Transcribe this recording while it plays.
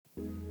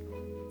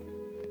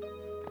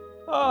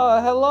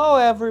Hello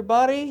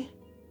everybody.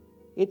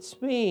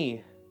 It's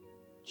me.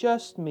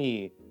 Just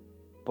me.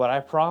 But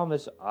I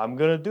promise I'm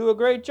gonna do a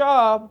great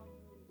job.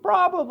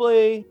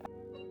 Probably.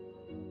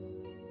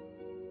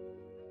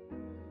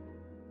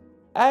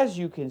 As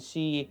you can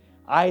see,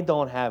 I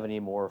don't have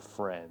any more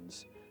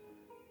friends.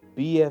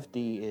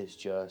 BFD is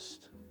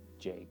just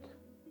Jake.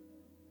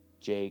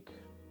 Jake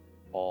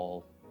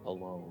all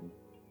alone.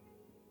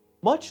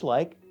 Much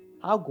like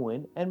how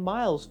Gwen and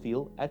Miles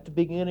feel at the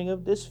beginning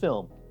of this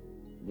film.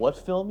 What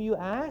film, you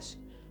ask?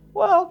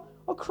 Well,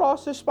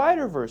 Across the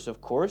Spiderverse,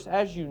 of course,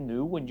 as you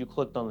knew when you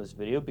clicked on this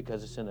video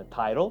because it's in the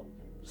title.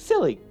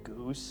 Silly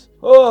goose.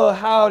 Oh,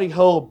 howdy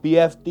ho,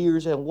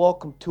 BFDers, and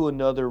welcome to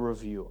another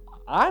review.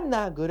 I'm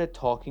not good at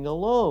talking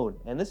alone,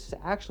 and this is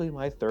actually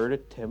my third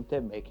attempt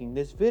at making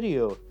this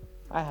video.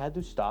 I had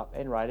to stop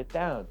and write it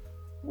down,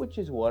 which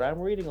is what I'm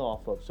reading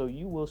off of, so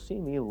you will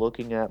see me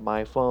looking at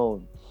my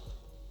phone.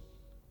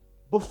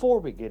 Before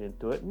we get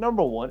into it,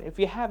 number one, if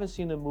you haven't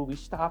seen the movie,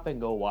 stop and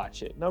go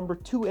watch it. Number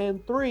 2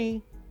 and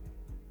 3,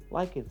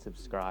 like and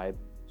subscribe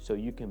so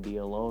you can be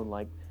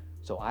alone,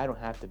 so I don't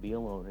have to be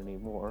alone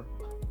anymore.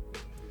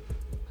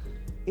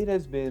 It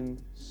has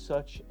been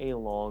such a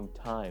long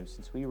time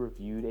since we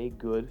reviewed a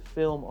good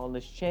film on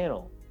this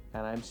channel,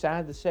 and I'm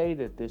sad to say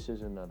that this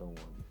is another one.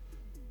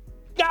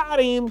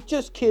 Got him!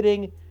 Just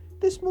kidding.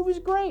 This movie's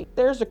great.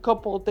 There's a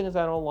couple of things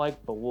I don't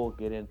like, but we'll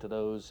get into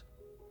those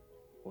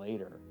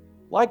later.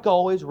 Like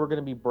always, we're going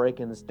to be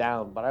breaking this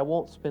down, but I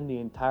won't spend the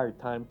entire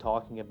time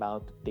talking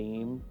about the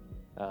theme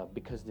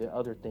because the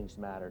other things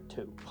matter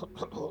too.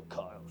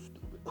 Kyle,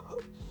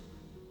 stupid.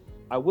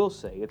 I will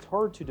say, it's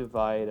hard to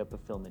divide up a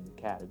film into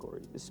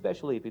categories,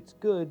 especially if it's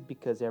good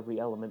because every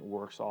element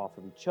works off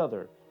of each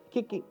other.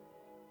 Kicking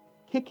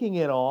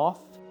it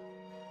off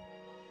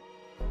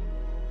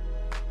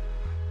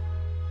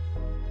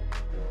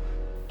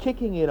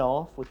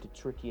with the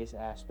trickiest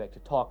aspect to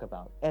talk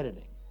about,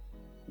 editing.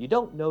 You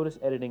don't notice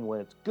editing when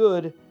it's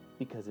good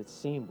because it's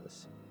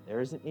seamless. There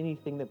isn't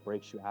anything that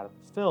breaks you out of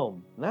the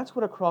film, and that's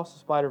what Across the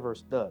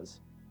Spider-Verse does.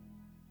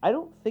 I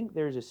don't think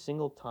there's a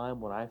single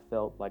time when I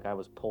felt like I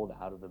was pulled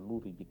out of the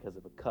movie because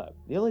of a cut.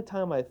 The only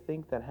time I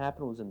think that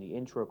happened was in the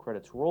intro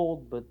credits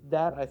rolled, but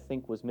that I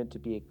think was meant to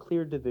be a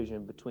clear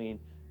division between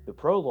the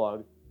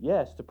prologue,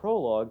 yes, the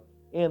prologue,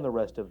 and the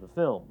rest of the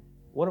film.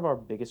 One of our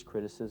biggest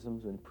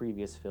criticisms in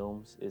previous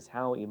films is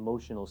how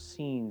emotional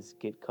scenes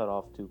get cut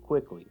off too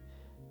quickly.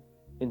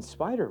 In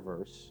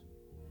Spider-Verse,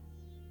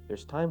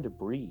 there's time to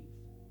breathe.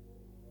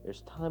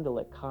 There's time to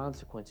let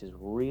consequences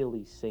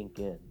really sink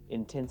in.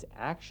 Intense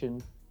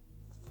action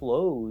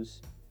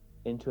flows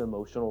into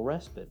emotional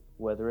respite,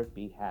 whether it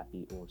be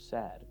happy or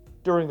sad.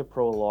 During the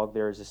prologue,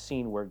 there is a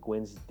scene where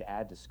Gwen's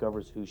dad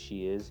discovers who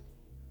she is,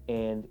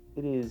 and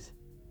it is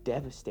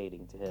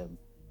devastating to him.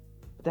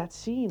 But that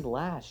scene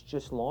lasts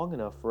just long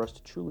enough for us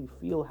to truly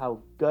feel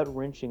how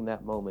gut-wrenching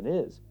that moment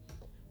is.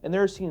 And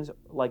there are scenes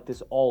like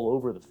this all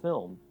over the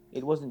film.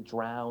 It wasn't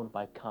drowned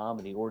by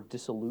comedy or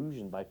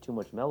disillusioned by too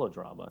much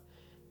melodrama.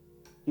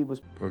 It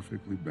was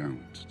perfectly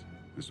balanced,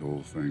 as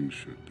all things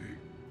should be.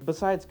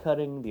 Besides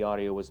cutting, the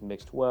audio was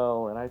mixed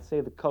well, and I'd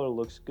say the color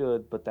looks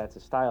good, but that's a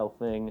style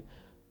thing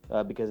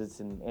because it's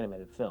an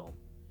animated film.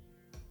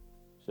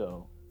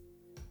 So,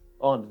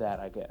 on to that,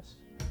 I guess.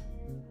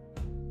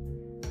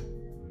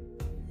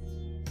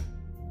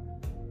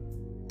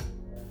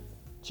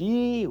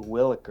 Gee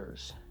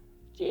willikers.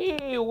 Gee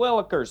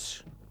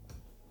willikers.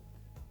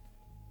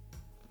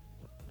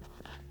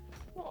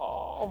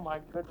 Oh my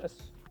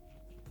goodness.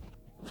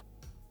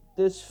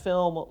 This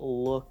film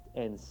looked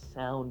and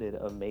sounded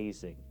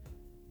amazing.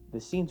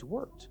 The scenes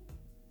worked,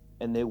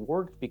 and they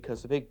worked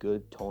because of a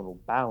good tonal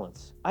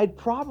balance. I'd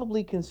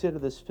probably consider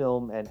this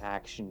film an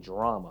action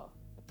drama.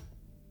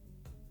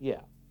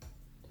 Yeah.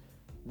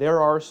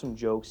 There are some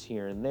jokes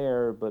here and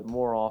there, but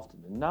more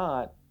often than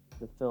not,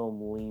 the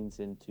film leans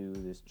into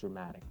this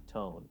dramatic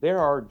tone. There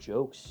are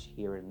jokes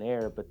here and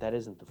there, but that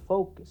isn't the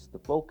focus. The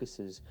focus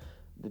is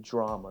the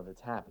drama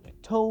that's happening.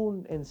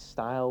 Tone and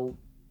style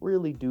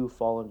really do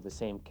fall into the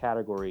same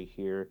category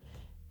here,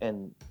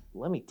 and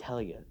let me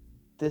tell you,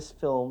 this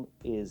film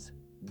is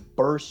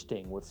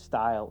bursting with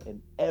style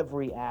in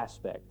every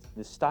aspect.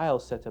 The style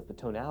sets up the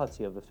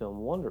tonality of the film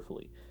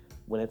wonderfully.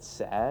 When it's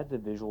sad, the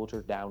visuals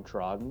are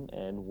downtrodden,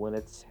 and when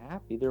it's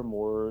happy, they're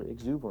more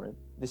exuberant.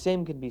 The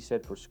same can be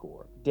said for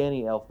score.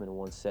 Danny Elfman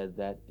once said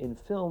that in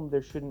film,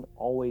 there shouldn't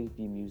always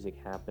be music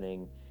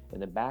happening in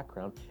the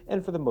background,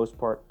 and for the most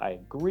part, I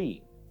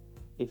agree.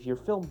 If your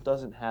film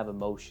doesn't have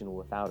emotion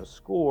without a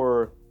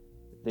score,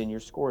 then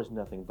your score is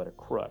nothing but a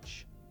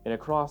crutch. And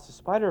Across the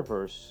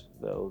Spider-Verse,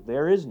 though,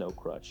 there is no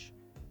crutch.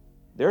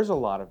 There's a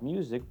lot of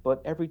music,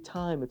 but every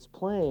time it's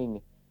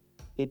playing,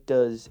 it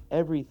does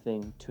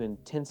everything to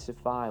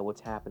intensify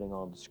what's happening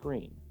on the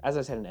screen. As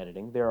I said in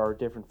editing, there are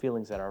different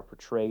feelings that are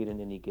portrayed in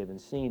any given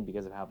scene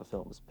because of how the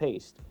film is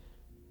paced.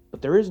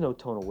 But there is no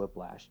tonal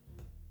whiplash,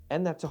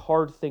 and that's a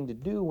hard thing to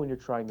do when you're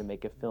trying to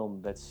make a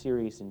film that's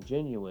serious and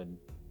genuine,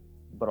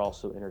 but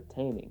also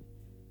entertaining.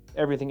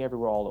 Everything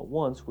Everywhere All at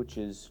Once, which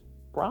is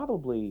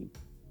probably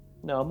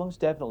No, most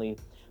definitely.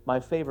 My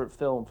favorite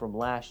film from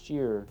last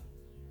year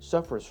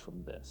suffers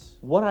from this.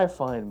 What I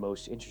find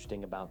most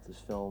interesting about this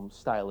film,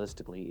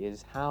 stylistically,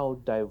 is how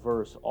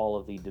diverse all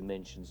of the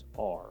dimensions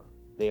are.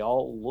 They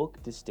all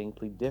look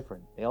distinctly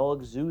different, they all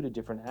exude a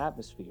different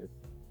atmosphere,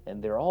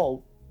 and they're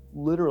all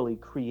literally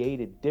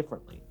created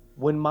differently.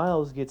 When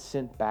Miles gets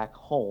sent back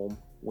home,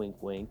 wink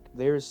wink,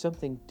 there is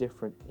something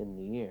different in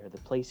the air.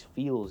 The place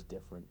feels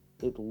different,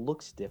 it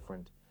looks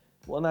different.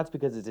 Well, and that's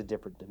because it's a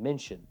different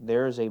dimension.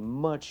 There's a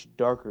much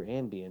darker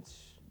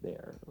ambience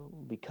there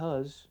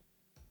because,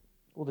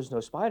 well, there's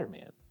no Spider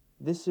Man.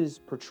 This is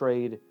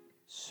portrayed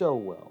so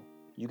well.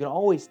 You can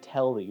always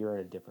tell that you're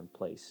in a different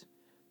place.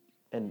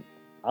 And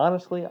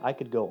honestly, I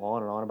could go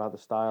on and on about the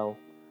style,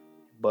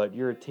 but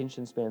your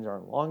attention spans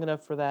aren't long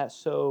enough for that,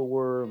 so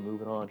we're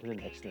moving on to the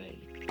next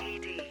name.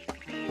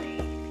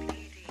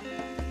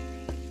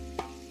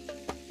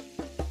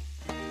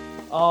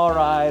 All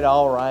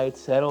right,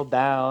 settle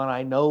down.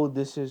 I know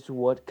this is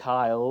what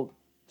Kyle,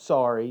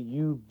 sorry,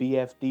 you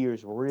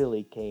BFDers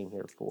really came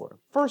here for.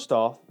 First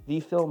off, the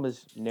film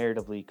is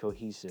narratively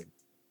cohesive,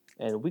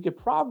 and we could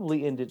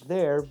probably end it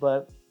there,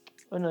 but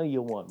I know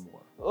you want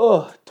more.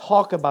 Ugh,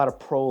 talk about a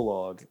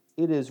prologue.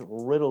 It is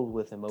riddled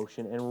with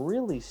emotion and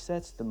really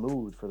sets the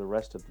mood for the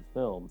rest of the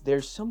film.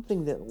 There's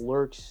something that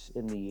lurks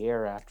in the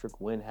air after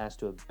Gwen has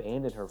to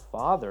abandon her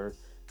father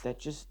that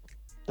just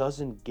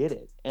doesn't get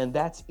it. And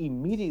that's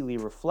immediately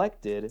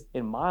reflected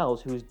in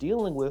Miles, who's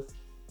dealing with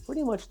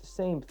pretty much the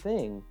same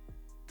thing,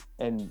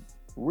 and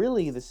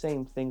really the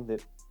same thing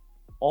that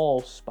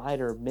all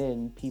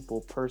Spider-Men,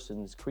 people,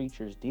 persons,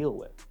 creatures deal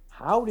with.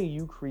 How do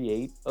you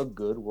create a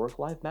good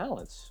work-life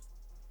balance?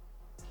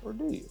 Or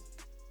do you?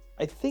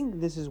 I think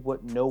this is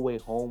what No Way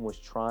Home was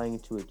trying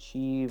to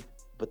achieve,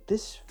 but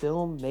this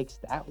film makes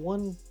that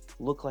one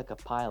look like a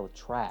pile of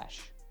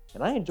trash.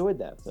 And I enjoyed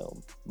that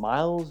film.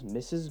 Miles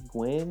misses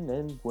Gwen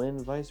and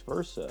Gwen vice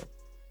versa.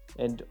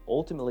 And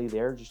ultimately,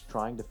 they're just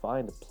trying to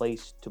find a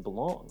place to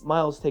belong.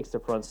 Miles takes the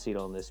front seat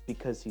on this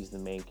because he's the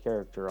main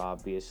character,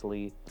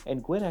 obviously,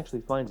 and Gwen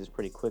actually finds this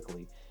pretty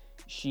quickly.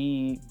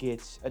 She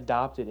gets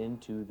adopted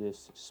into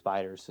this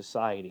spider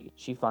society.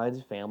 She finds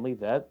a family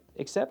that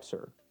accepts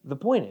her. The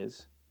point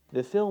is,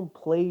 the film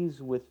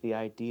plays with the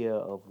idea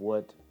of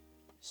what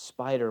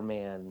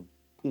Spider-Man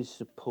is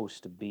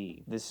supposed to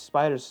be. This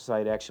Spider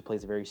Society actually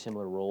plays a very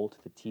similar role to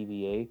the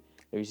TVA.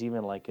 There's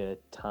even like a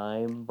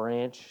time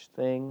branch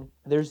thing.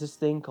 There's this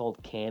thing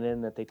called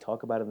canon that they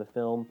talk about in the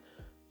film,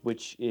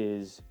 which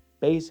is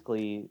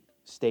basically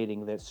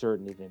stating that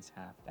certain events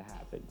have to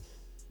happen.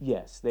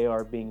 Yes, they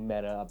are being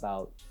meta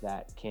about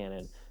that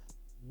canon.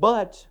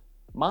 But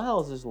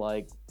Miles is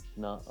like,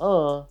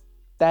 nah,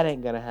 that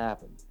ain't gonna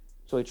happen.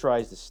 So he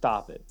tries to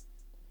stop it.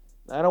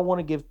 I don't want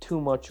to give too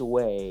much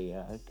away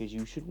because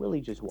you should really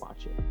just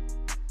watch it.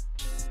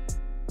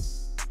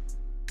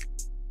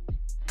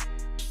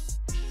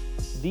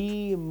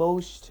 The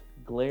most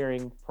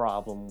glaring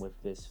problem with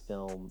this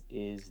film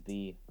is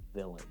the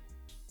villain.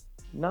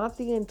 Not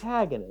the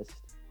antagonist,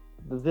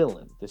 the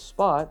villain. The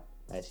Spot,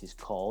 as he's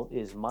called,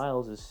 is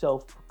Miles'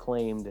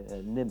 self-proclaimed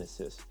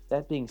nemesis.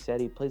 That being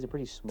said, he plays a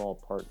pretty small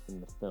part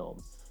in the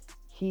film.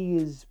 He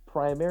is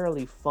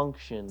primarily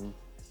function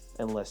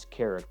and less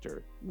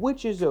character,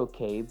 which is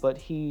okay, but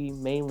he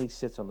mainly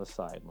sits on the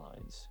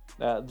sidelines.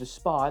 The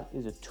Spot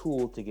is a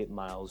tool to get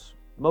Miles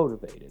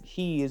motivated.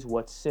 He is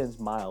what sends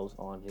Miles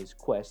on his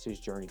quest, his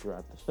journey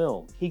throughout the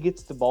film. He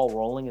gets the ball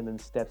rolling and then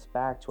steps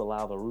back to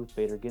allow the Ruth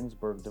Bader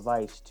Ginsburg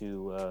device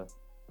to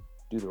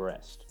do the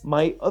rest.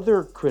 My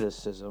other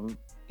criticism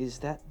is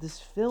that this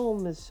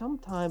film is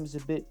sometimes a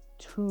bit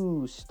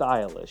too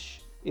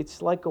stylish.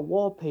 It's like a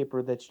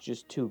wallpaper that's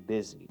just too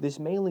busy. This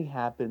mainly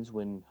happens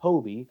when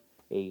Hobie,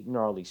 a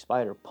gnarly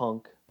spider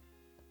punk,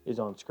 is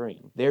on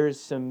screen. There is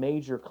some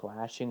major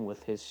clashing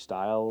with his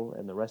style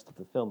and the rest of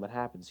the film that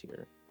happens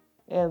here,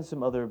 and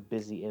some other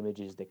busy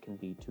images that can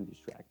be too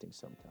distracting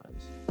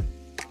sometimes.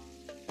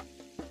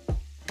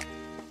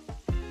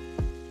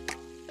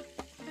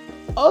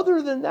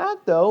 Other than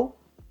that, though,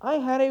 I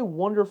had a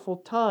wonderful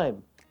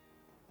time.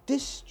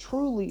 This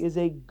truly is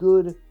a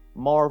good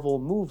Marvel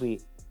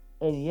movie,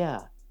 and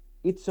yeah,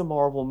 it's a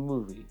Marvel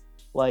movie,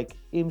 like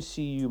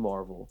MCU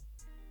Marvel.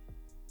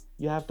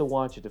 You have to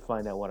watch it to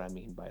find out what I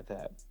mean by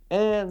that.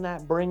 And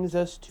that brings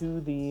us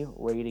to the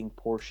rating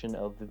portion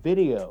of the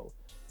video.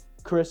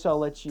 Chris, I'll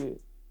let you...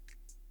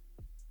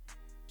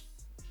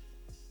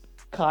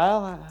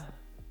 Kyle?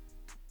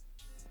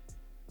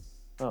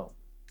 Oh.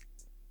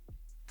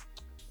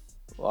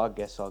 Well, I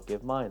guess I'll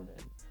give mine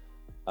then.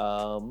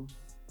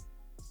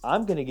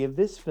 I'm going to give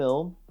this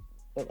film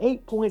an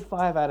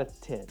 8.5 out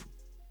of 10.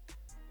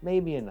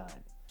 Maybe a 9.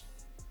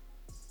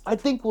 I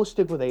think we'll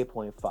stick with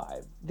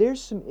 8.5. There's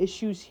some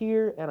issues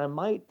here, and I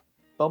might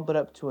bump it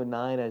up to a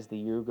 9 as the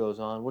year goes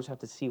on. We'll just have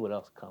to see what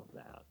else comes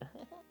out.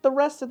 The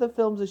rest of the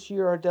films this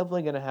year are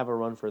definitely going to have a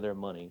run for their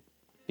money,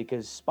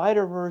 because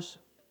Spider-Verse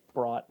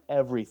brought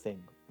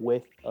everything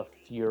with a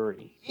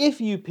fury. If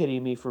you pity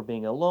me for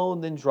being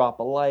alone, then drop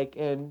a like,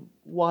 and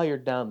while you're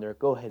down there,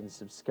 go ahead and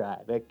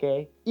subscribe,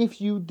 okay? If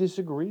you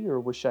disagree or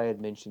wish I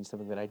had mentioned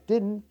something that I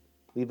didn't,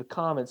 leave a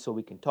comment so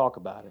we can talk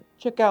about it.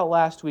 Check out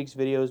last week's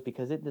videos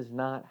because it does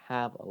not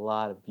have a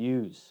lot of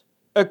views.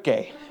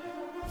 Okay,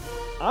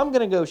 I'm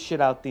gonna go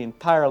shit out the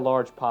entire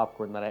large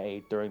popcorn that I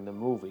ate during the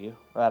movie,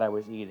 or that I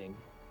was eating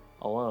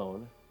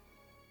alone.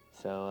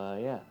 So,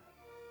 yeah.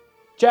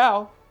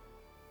 Ciao!